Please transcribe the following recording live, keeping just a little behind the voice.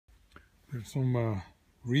There's some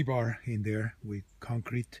rebar in there with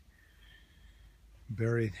concrete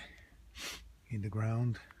buried in the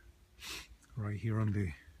ground right here on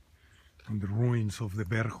the ruins of the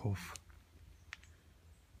Berghof.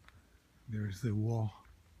 There's the wall,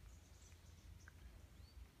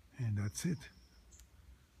 and that's it.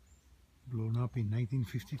 Blown up in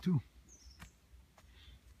 1952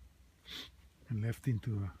 and left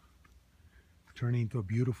turning into a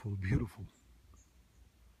beautiful, beautiful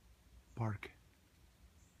park.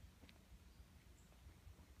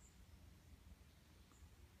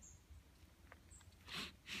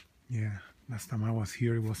 Yeah, last time I was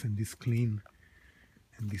here it wasn't this clean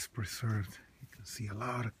and this preserved. You can see a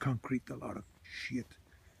lot of concrete, a lot of shit.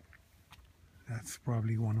 That's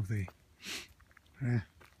probably one of the,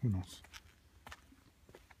 who knows.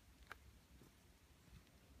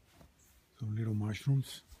 Some little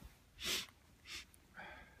mushrooms.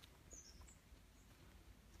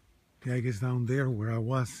 I guess down there where I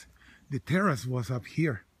was, the terrace was up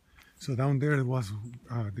here. So down there was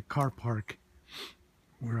the car park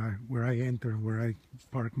where I enter, where I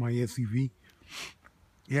park my SUV.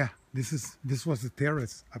 Yeah, this was the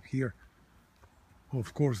terrace up here.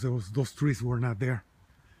 Of course, those trees were not there.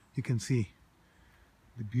 You can see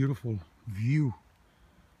the beautiful view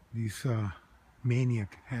this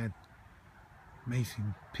maniac had.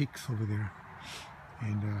 Amazing peaks over there,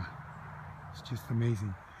 and it's just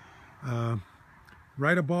amazing.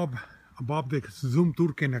 Right above the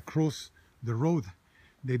Zoomturken, across the road,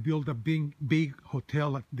 they built a big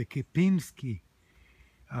hotel, the Kempinski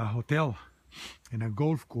Hotel, and a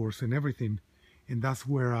golf course and everything. And that's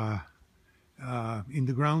where, in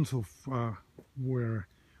the grounds of where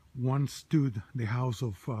once stood the house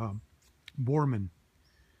of Bormann,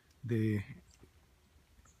 the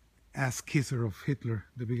ass kisser of Hitler,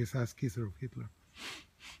 the biggest ass kisser of Hitler.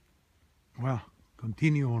 Well,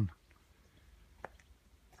 continue on.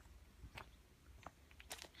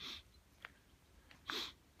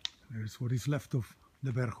 There's what is left of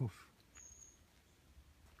the Berghof.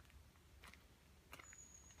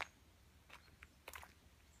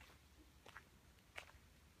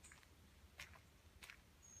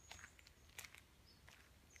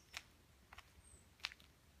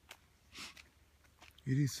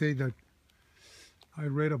 It is said that I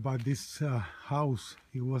read about this house.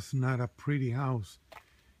 It was not a pretty house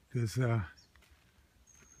because the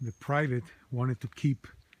private wanted to keep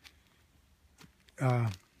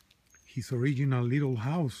his original little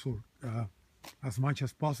house as much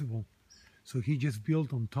as possible. So he just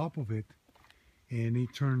built on top of it, and he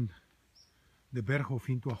turned the Berghof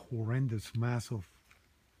into a horrendous mass of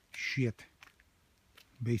shit,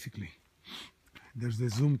 basically. There's the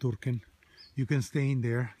Zoomturken. You can stay in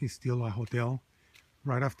there. It's still a hotel.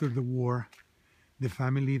 Right after the war, the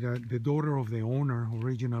family, the daughter of the owner,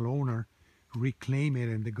 original owner, reclaimed it,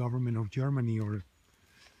 and the government of Germany, or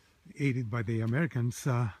aided by the Americans,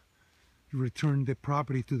 returned the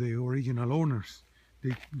property to the original owners.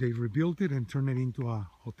 They rebuilt it and turned it into a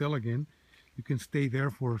hotel again. You can stay there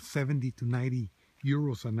for 70 to 90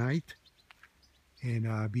 euros a night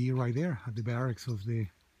and be right there at the barracks of the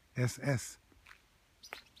SS.